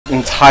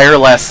entire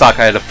last stock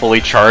I had to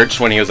fully charge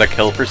when he was at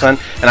kill percent,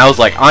 and I was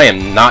like, I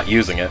am not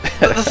using it.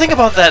 The thing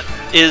about that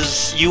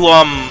is you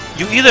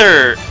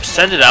either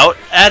send it out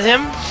at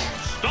him,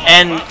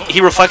 and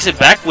he reflects it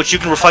back, which you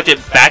can reflect it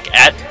back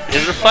at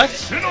his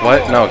reflect.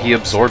 What? No, he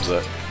absorbs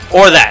it.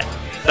 Or that.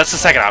 That's the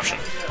second option.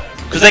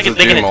 Because they can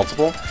do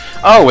multiple.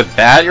 Oh, with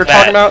that you're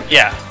talking about?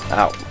 Yeah.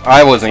 Oh,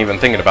 I wasn't even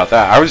thinking about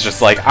that. I was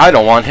just like, I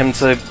don't want him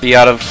to be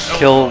out of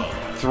kill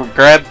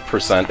grab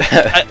percent.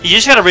 You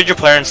just gotta read your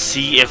player and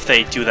see if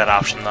they do that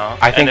option though.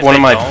 I think one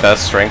of my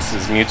best strengths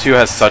is Mewtwo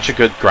has such a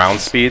good ground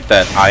speed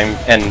that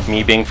and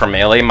me being from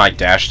melee, my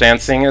dash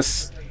dancing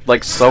is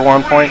like so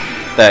on point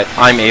that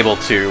I'm able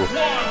to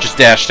just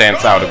dash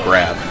dance out of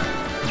grab.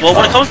 Well,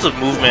 when it comes to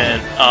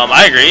movement,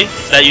 I agree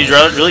that you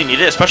really need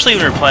it, especially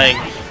when you're playing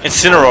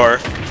Incineroar,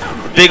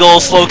 big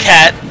old slow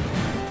cat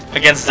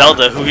against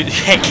Zelda, who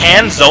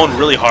can zone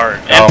really hard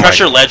and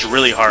pressure ledge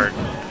really hard.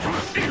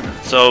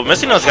 So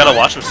Missingknown's got to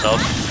watch himself.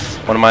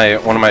 One of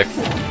my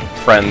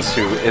friends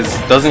who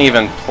doesn't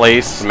even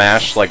play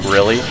Smash like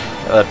really,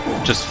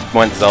 just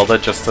went Zelda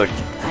just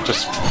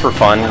for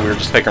fun. We were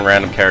just picking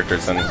random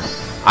characters, and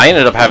I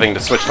ended up having to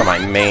switch to my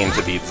main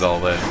to beat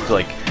Zelda.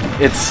 Like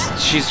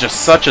she's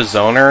just such a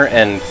zoner,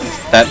 and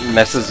that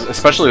messes,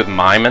 especially with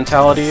my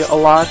mentality a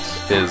lot,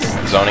 is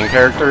zoning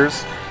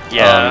characters.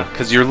 Yeah.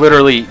 Because you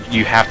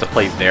have to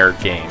play their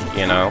game,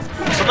 you know?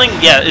 Something,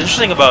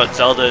 interesting about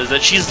Zelda is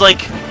that she's a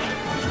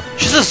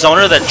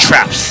zoner that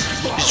traps.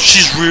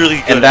 She's really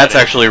good. And that's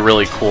actually a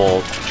really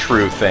cool,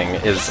 true thing,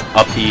 is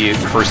up B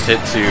first hit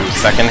to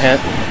second hit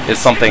is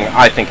something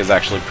I think is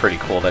actually pretty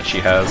cool that she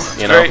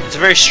has, you know? It's a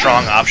very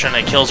strong option.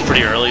 It kills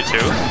pretty early, too.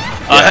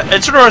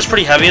 Incineroar is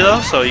pretty heavy, though,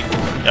 so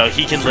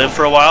he can live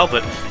for a while,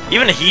 but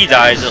even if he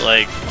dies at,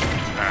 like,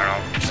 I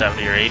don't know,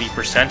 70 or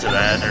 80% of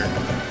that, or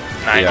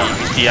 90,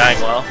 he's DIing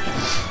well.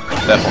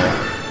 Definitely.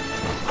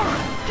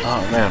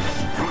 Oh, man.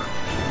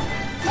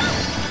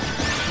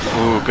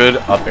 Ooh, good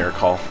up air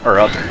call. Or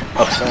up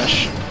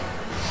smash.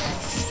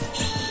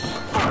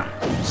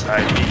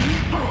 Side B.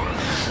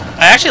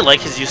 I actually like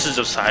his usage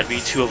of side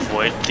B to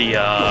avoid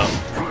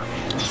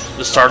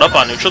the startup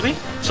on neutral B,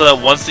 so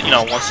that once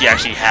he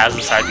actually has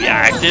the side B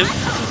active,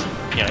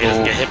 he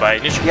doesn't get hit by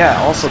neutral B.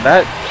 Yeah, also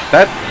that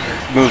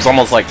move's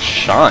almost like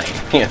Shine,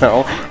 you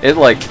know?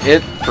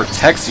 It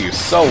protects you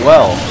so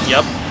well.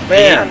 Yep.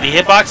 Man. The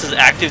hitbox is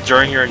active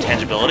during your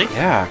intangibility.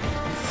 Yeah.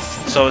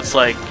 So it's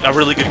like a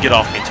really good get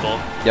off me tool.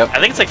 Yep. I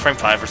think it's like frame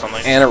 5 or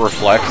something. And it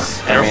reflects.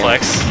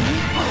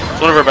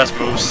 It's one of our best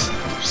moves.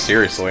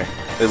 Seriously.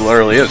 It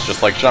literally is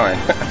just like Shine.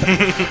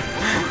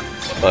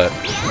 but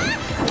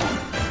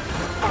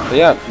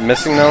yeah,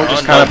 Missingknown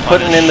just kind of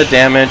putting in the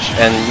damage,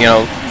 and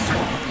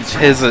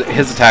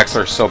his attacks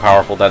are so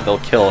powerful that they'll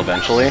kill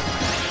eventually.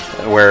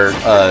 Where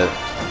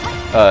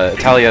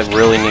Litalia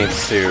really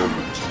needs to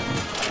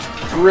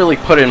really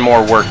put in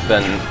more work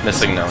than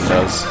Missingknown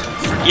does.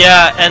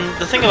 Yeah, and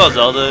the thing about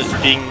Zelda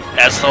being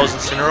as slow as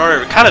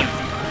Incineroar, it kind of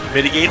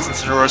mitigates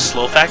Incineroar's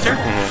slow factor.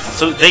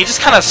 So they just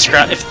kind of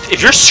scrap.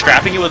 If you're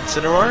scrapping it with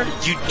Incineroar,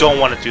 you don't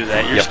want to do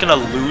that. You're just gonna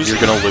lose. You're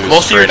gonna lose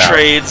most of your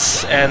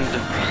trades, and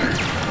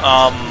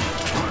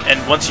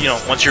once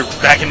you're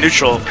back in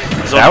neutral,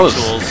 that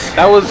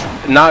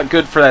was not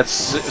good for that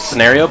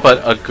scenario,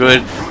 but a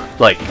good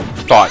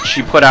thought.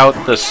 She put out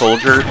the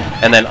soldier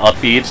and then up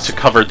beads to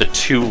cover the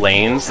 2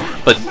 lanes,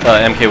 but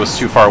MK was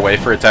too far away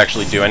for it to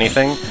actually do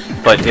anything.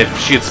 But if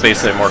she had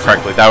spaced it more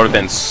correctly, that would have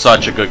been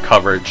such a good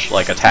coverage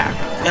attack.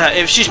 Yeah,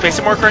 if she spaced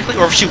it more correctly,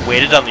 or if she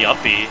waited on the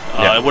up B,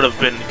 it would have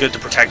been good to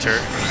protect her.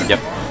 Yep.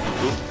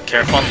 Ooh,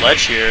 careful on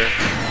ledge here.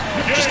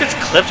 Just gets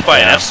clipped by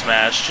an F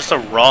smash, just a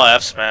raw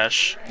F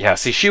smash. Yeah,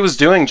 see, she was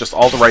doing just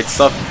all the right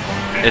stuff.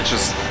 It's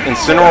just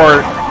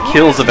Incineroar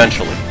kills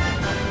eventually.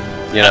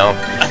 You know?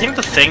 I think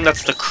the thing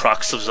that's the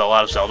crux of a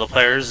lot of Zelda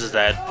players is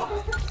that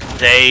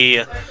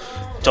they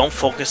don't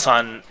focus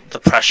on the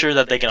pressure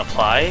that they can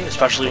apply,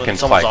 especially when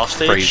someone's off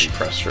stage. Crazy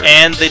pressure.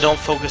 And they don't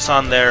focus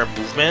on their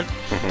movement,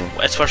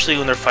 especially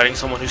when they're fighting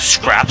someone who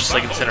scraps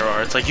like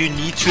Incineroar. It's like you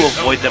need to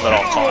avoid them at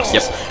all costs.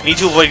 Yep. You need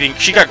to avoid being.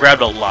 She got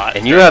grabbed a lot.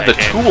 And you have the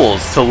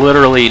tools to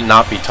literally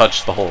not be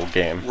touched the whole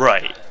game.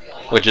 Right.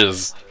 Which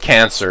is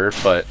cancer,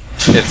 but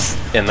it's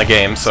in the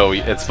game, so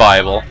it's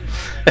viable.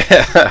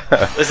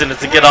 Listen,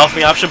 it's a get off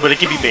me option, but it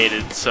can be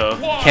baited, so.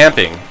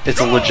 Camping,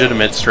 it's a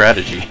legitimate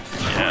strategy.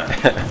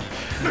 Yeah.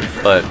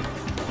 But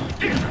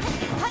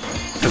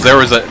because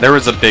there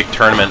was a big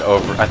tournament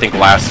over, I think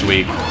last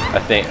week.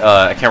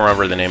 I can't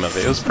remember the name of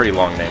it. It was a pretty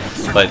long name,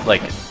 but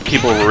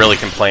people were really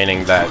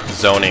complaining that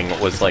zoning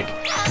was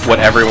what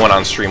everyone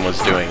on stream was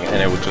doing,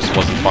 and it just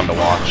wasn't fun to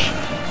watch.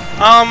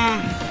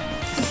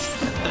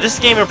 This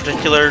game in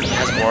particular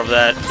has more of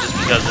that, just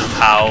because of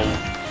how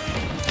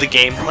the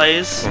game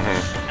plays,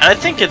 and I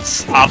think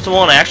it's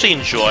optimal, and I actually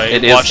enjoy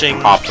watching.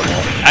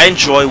 Optimal. I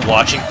enjoy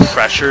watching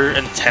pressure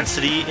and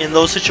intensity in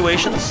those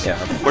situations,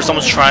 where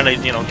someone's trying to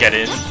get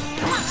in,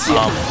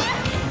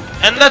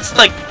 and that's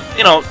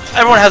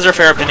everyone has their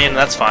fair opinion, and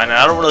that's fine. And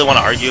I don't really want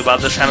to argue about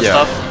this kind of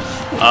stuff,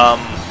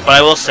 but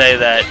I will say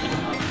that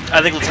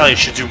I think Litalia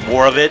should do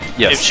more of it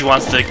Yes. if she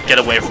wants to get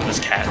away from this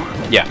cat.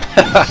 Yeah.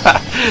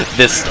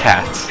 This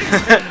cat.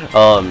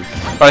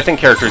 But I think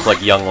characters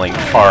like Young Link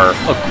are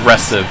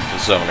aggressive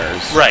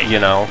zoners. Right. You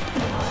know?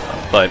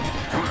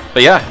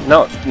 But yeah,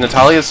 no,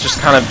 Natalia's just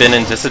kind of been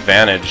in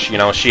disadvantage. You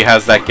know, she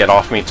has that get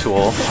off me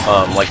tool,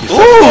 like you said.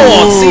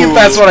 Oh, see,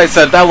 that's what I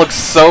said. That looks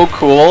so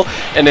cool,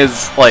 and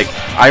is like,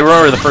 I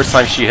remember the first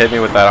time she hit me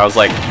with that, I was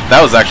like,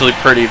 that was actually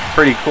pretty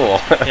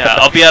cool. Yeah,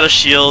 I'll be out of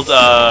shield.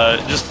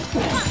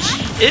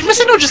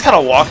 Missingknown just kind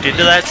of walked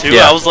into that too.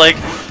 Yeah. I was like,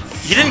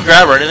 he didn't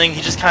grab or anything.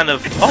 He just kind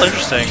of, oh,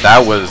 interesting.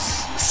 That was,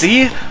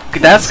 see,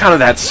 that's kind of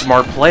that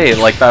smart play,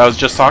 like that I was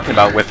just talking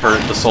about with her,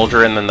 the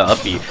soldier, and then the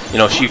uppy. You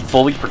know, she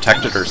fully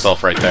protected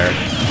herself right there.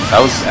 That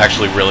was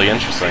actually really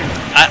interesting.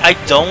 I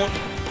don't.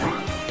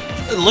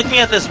 Looking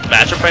at this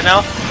matchup right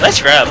now, nice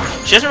grab.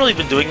 She hasn't really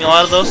been doing a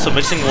lot of those, so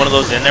mixing one of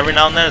those in every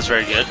now and then is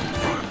very good.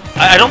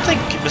 I don't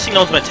think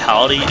Missingknown's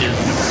mentality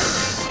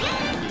is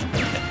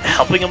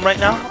helping him right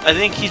now. I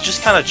think he's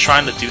just kind of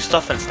trying to do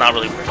stuff and it's not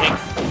really working.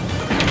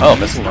 Oh,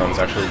 Missingknown's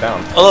actually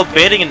down. Although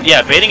baiting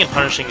and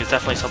punishing is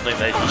definitely something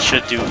that he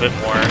should do a bit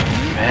more.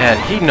 Man,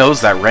 he knows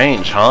that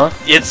range, huh?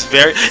 It's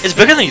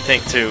bigger than you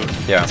think too.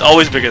 Yeah. It's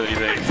always bigger than you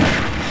think.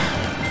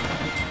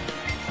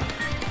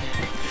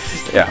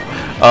 Yeah.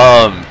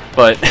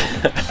 But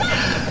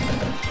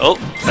oh,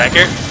 back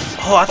air.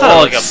 Oh, I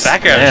thought like a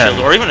back air man.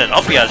 shield or even an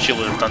up air shield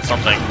would have done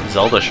something.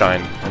 Zelda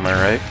shine, am I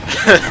right?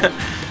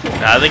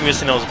 Nah, I think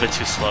Missingknown's a bit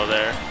too slow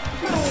there.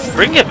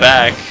 Bringing it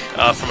back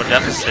from a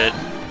deficit.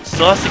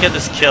 Still has to get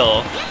this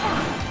kill.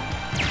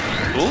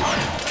 Ooh,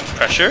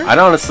 pressure. I'd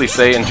honestly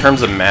say, in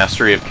terms of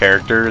mastery of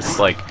characters,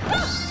 like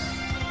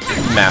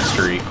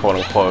mastery, quote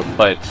unquote,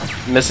 but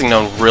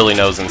Missingknown really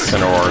knows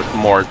Incineroar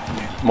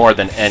more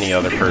than any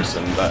other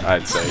person. That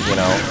I'd say, you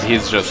know,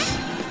 he's just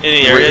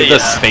In the area, the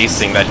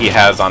spacing that he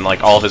has on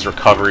like all of his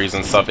recoveries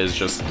and stuff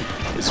is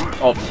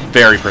all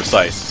very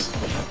precise.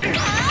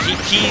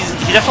 He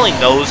definitely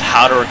knows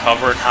how to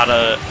recover and how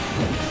to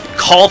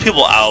call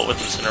people out with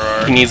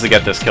Incineroar. He needs to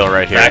get this kill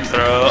right here. Back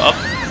throw, up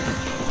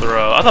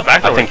throw. I thought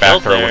back throw would have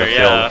killed there,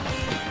 yeah.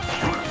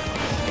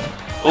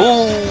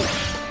 Ooh,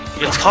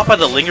 gets caught by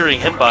the lingering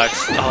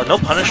hitbox. Oh, no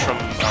punish from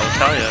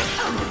Litalia.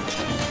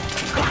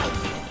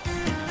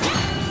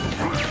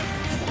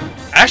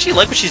 I actually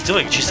like what she's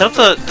doing. She set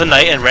up the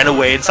knight and ran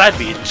away inside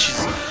beat.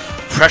 She's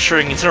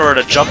pressuring Incineroar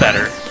to jump at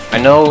her.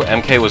 I know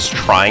MK was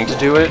trying to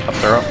do it up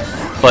throw,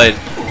 but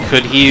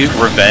could he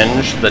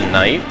revenge the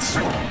knight?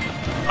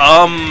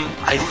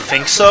 I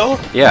think so.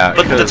 Yeah,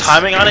 but the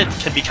timing on it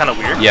can be kind of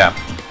weird. Yeah,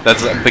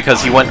 that's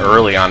because he went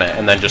early on it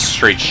and then just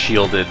straight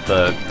shielded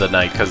the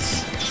knight.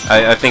 Because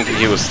I think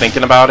he was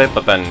thinking about it,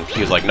 but then he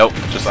was like, "Nope,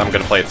 I'm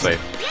gonna play it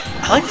safe."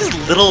 I like these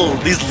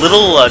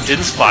little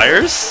Din's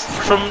fires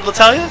from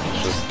Litalia.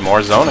 Just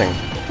more zoning.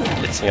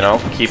 It's, you know,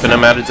 keeping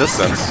him at a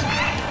distance.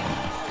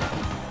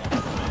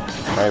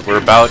 All right, we're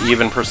about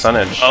even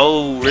percentage.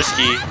 Oh,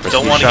 risky.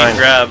 Don't want to get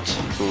grabbed.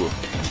 Ooh.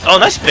 Oh,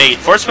 nice bait.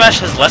 Forward smash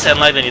has less end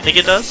life than you think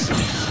it does.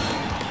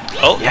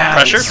 Oh, yeah,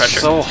 pressure. It's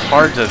so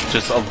hard to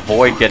just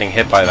avoid getting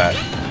hit by that.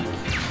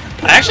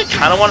 I actually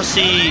kind of want to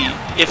see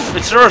if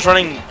Incineroar's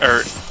running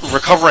or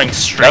recovering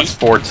straight. That's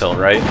forward tilt,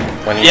 right?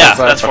 When he yeah, does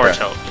that? that's forward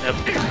tilt. Yep.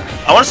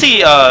 I want to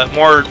see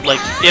more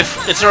like if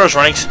Incineroar's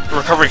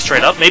recovering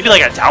straight up, maybe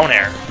like a down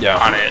air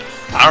on it.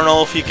 I don't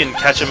know if you can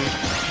catch him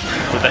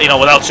with,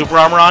 without super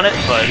armor on it,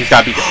 but he's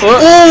got to be.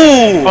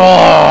 Ooh!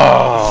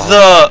 Oh!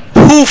 The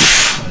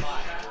poof!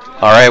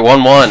 All right,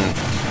 1-1.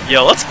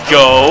 Yo, let's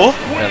go.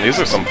 Man, these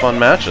are some fun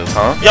matches,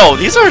 huh? Yo,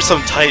 these are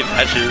some tight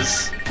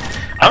matches.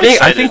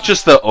 I think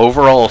just the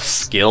overall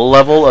skill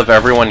level of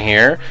everyone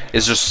here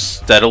is just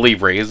steadily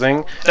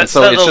raising, and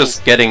so it's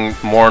just getting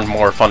more and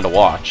more fun to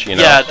watch. You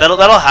know? Yeah,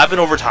 that'll happen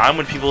over time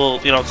when people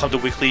come to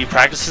weekly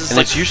practices. And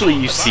it's usually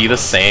you see the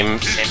same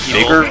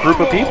bigger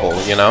group of people,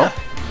 you know,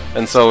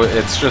 and so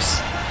it's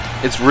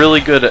really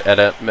good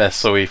at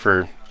MSOE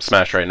for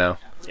Smash right now.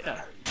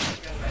 Yeah.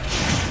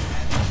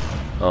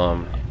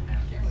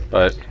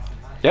 But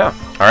yeah.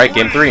 All right,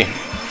 game 3,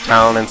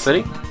 Town and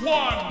City.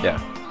 Yeah.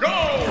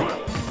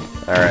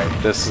 All right,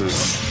 this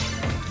is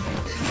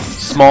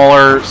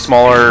smaller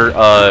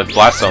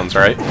blast zones,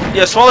 right?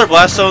 Yeah, smaller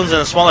blast zones and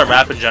a smaller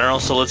map in general,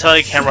 so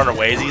Litalia can't run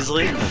away as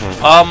easily.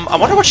 I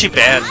wonder what she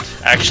banned,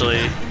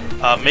 actually.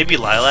 Maybe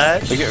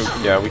Lilac? We can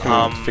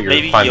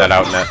find that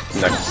out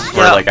next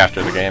or like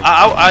after the game.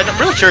 I'm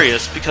really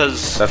curious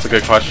because... That's a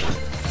good question.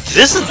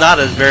 This is not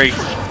a very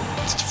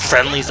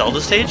friendly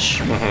Zelda stage.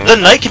 The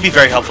Knight can be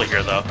very helpful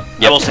here, though.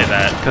 Yep. I will say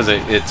that. Because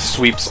it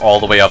sweeps all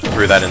the way up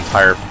through that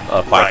entire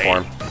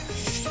platform. Right.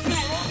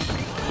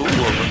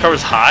 Ooh,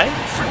 recovers high?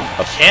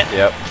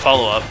 Can't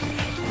follow up.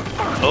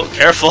 Oh,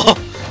 careful.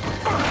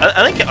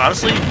 I think,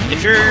 honestly,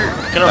 if you're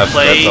going to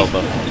play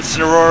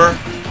Incineroar,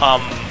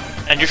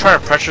 and you're trying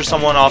to pressure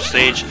someone off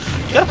stage,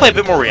 you gotta play a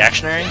bit more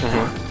reactionary.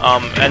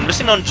 And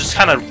Missingknown just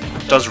kind of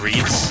does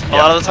reads a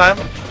lot of the time.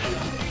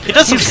 He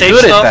does some safe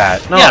stuff. He's good at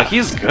that. No,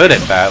 he's good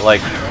at that.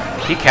 Like,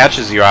 he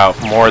catches you out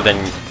more than,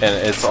 and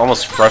it's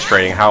almost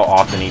frustrating how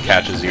often he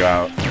catches you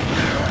out.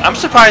 I'm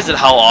surprised at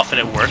how often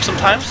it works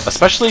sometimes.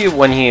 Especially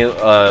when he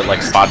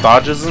like spot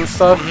dodges and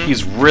stuff.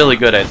 He's really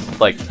good at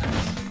like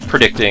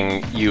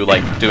predicting you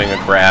like doing a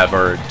grab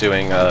or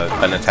doing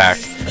an attack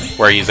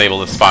where he's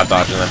able to spot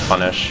dodge and then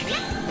punish.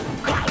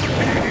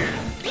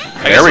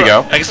 There we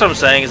go. I guess what I'm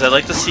saying is I'd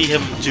like to see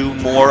him do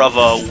more of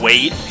a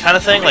wait kind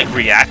of thing, like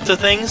react to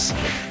things,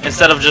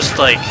 instead of just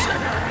like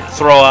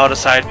throw out a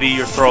side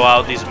B or throw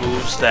out these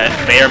moves that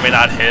may or may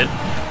not hit.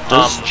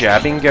 Does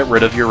jabbing get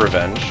rid of your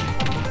revenge?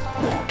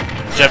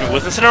 Jabbing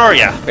with Incineroar?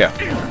 Yeah. Yeah.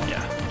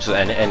 Yeah. Just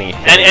any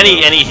hit.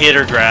 Any hit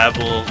or grab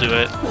will do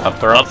it. Up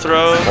throw? Up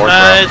throw?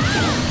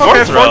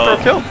 Fourth throw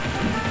killed.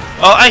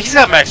 Oh, he's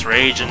got max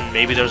rage, and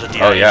maybe there was a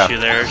DI issue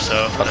there,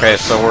 so... Okay,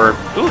 so we're...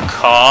 Ooh,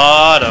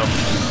 caught him.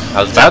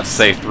 I was about to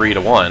say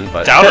 3-1,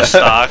 but... Down a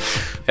stock.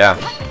 Yeah.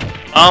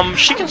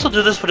 She can still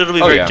do this, but it'll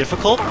be very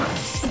difficult.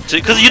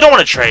 Because you don't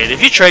want to trade.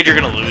 If you trade, you're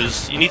going to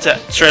lose. You need to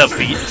straight up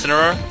beat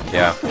Incineroar.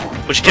 Yeah.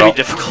 Which can be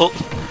difficult.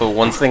 But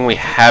one thing we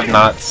have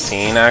not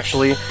seen,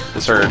 actually,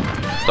 is her...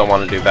 Don't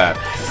want to do that.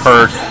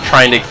 Her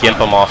trying to gimp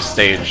him off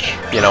stage,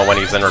 you know, when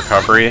he's in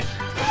recovery.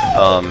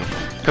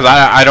 Because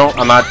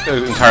I'm not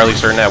entirely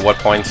certain at what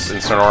points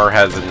Incineroar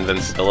has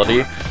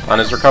invincibility on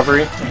his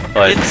recovery,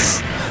 but...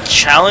 It's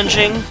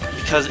challenging.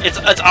 Because it's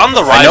on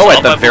the rise up. I know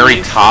at the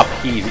very top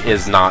he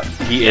is not.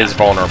 He is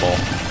vulnerable.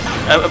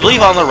 I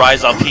believe on the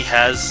rise up he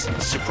has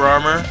super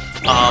armor.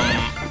 He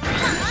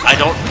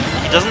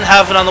doesn't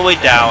have it on the way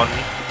down,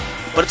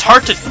 but it's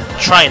hard to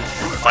try and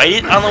fight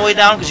it on the way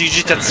down because you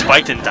just get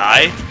spiked and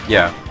die.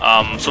 Yeah.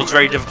 So it's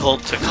very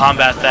difficult to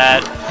combat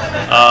that.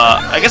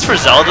 I guess for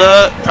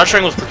Zelda,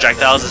 pressuring with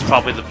projectiles is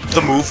probably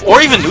the move,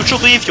 or even neutral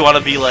B if you want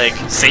to be like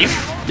safe.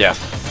 Yeah.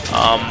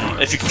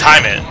 If you can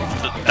time it,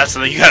 that's the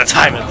thing. You gotta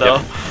time it though.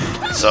 Yep.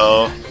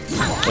 So...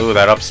 Ooh,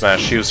 that up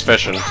smash. She was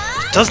fishing.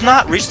 Does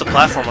not reach the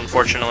platform,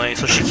 unfortunately,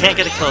 so she can't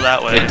get a kill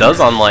that way. It does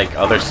on, like,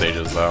 other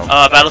stages, though.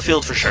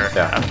 Battlefield for sure.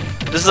 Yeah.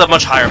 This is a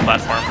much higher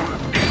platform.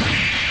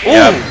 Ooh!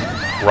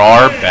 Yeah.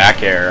 Raw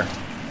back air.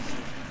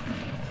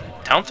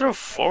 Down throw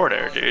forward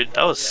air, dude.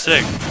 That was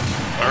sick.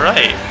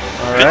 Alright.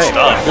 Good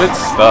stuff. Good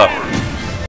stuff.